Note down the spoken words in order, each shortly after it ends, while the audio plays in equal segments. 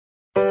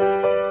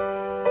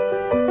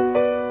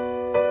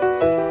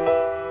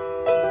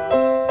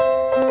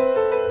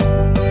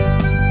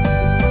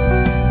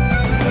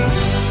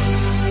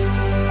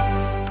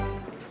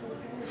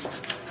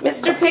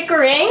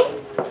Pickering?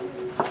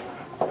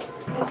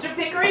 Mr.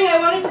 Pickering, I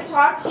wanted to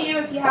talk to you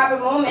if you have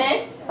a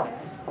moment.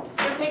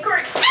 Mr.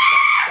 Pickering.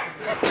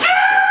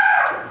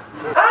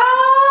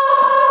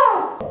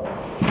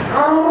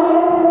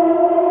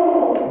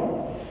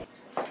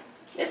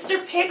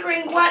 Mr.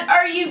 Pickering, what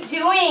are you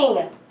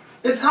doing?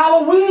 It's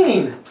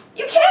Halloween!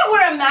 You can't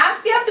wear a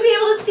mask. You have to be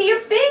able to see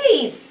your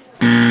face.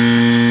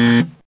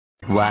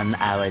 1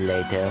 hour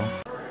later.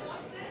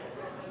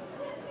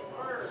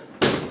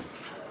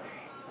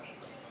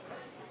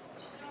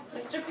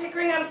 Mr.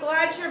 Pickering, I'm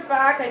glad you're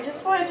back. I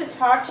just wanted to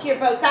talk to you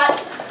about that.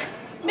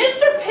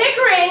 Mr.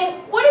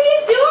 Pickering, what are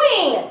you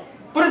doing?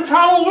 But it's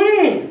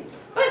Halloween!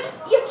 But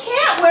you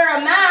can't wear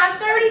a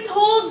mask. I already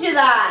told you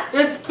that.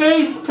 It's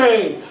face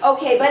paint!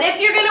 Okay, but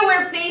if you're gonna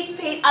wear face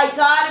paint, I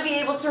gotta be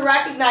able to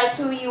recognize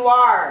who you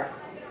are.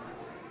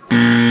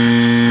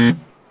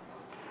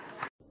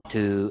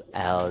 2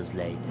 hours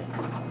later.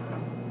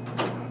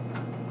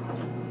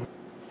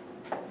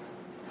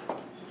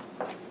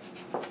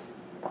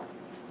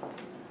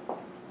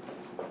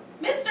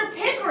 Mr.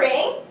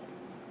 Pickering?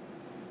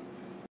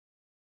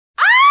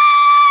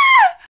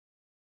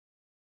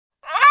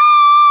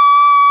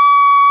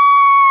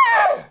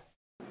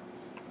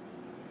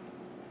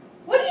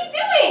 What are you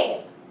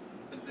doing?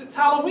 It's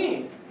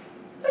Halloween!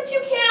 But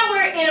you can't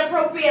wear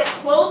inappropriate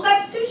clothes.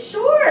 That's too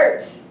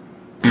short.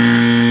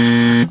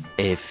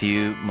 A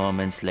few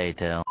moments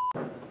later.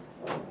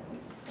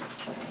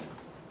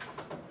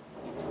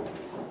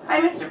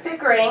 Hi, Mr.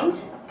 Pickering.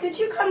 Could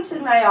you come to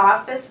my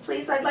office,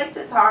 please? I'd like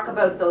to talk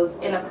about those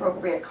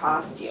inappropriate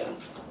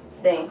costumes.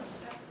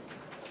 Thanks.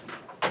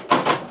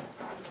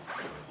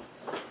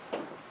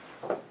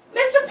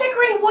 Mr.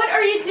 Pickering, what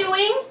are you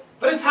doing?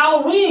 But it's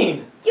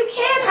Halloween! You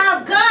can't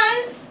have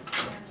guns.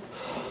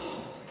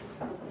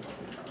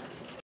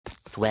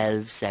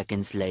 12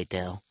 seconds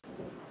later.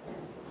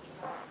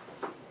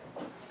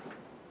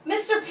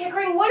 Mr.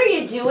 Pickering, what are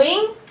you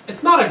doing?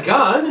 It's not a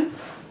gun!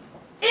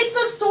 It's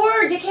a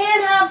sword. You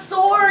can't have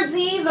swords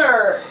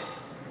either.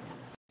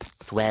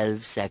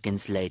 12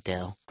 seconds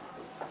later.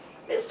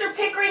 Mr.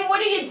 Pickering, what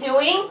are you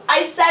doing?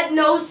 I said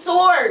no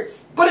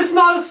swords. But it's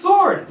not a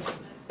sword!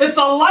 It's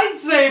a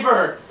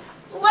lightsaber!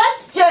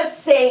 Let's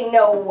just say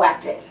no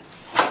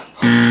weapons.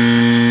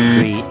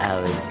 3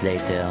 hours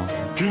later.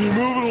 Can you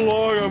move it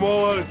along? I'm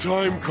all out of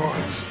time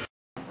cards.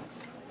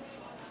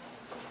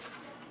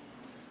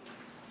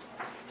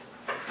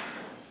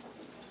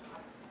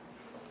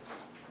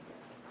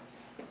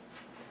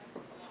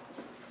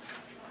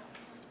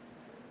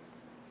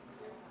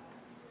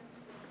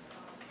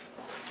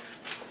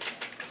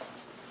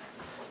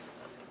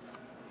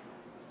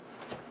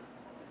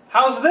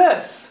 How's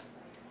this?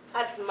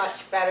 That's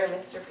much better,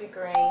 Mr.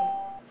 Pickering.